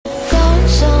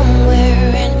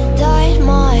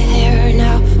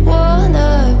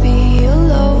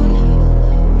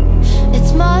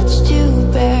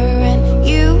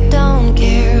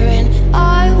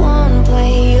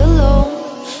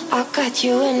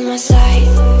in my sight.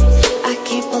 I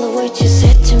keep all the words you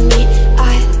said to me.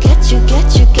 I'll get you, get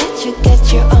you, get you,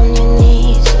 get you on your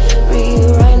knees.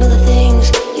 Rewrite all the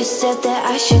things you said that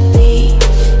I should be.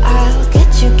 I'll get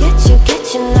you, get you,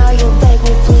 get you, now you beg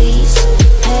me please.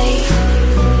 Hey,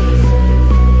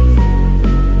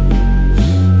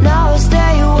 now I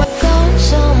stay away, gone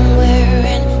somewhere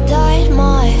and dyed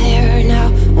my hair. Now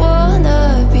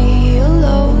wanna be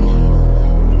alone.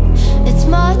 It's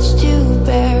much to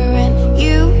bear and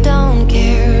you don't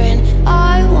care, and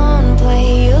I won't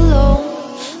play alone.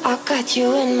 I got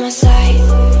you in my sight.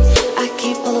 I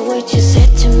keep all the words you said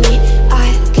to me.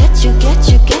 I'll get you, get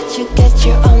you, get you, get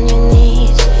you on your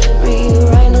knees.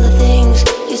 Rewrite all the things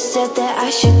you said that I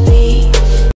should be.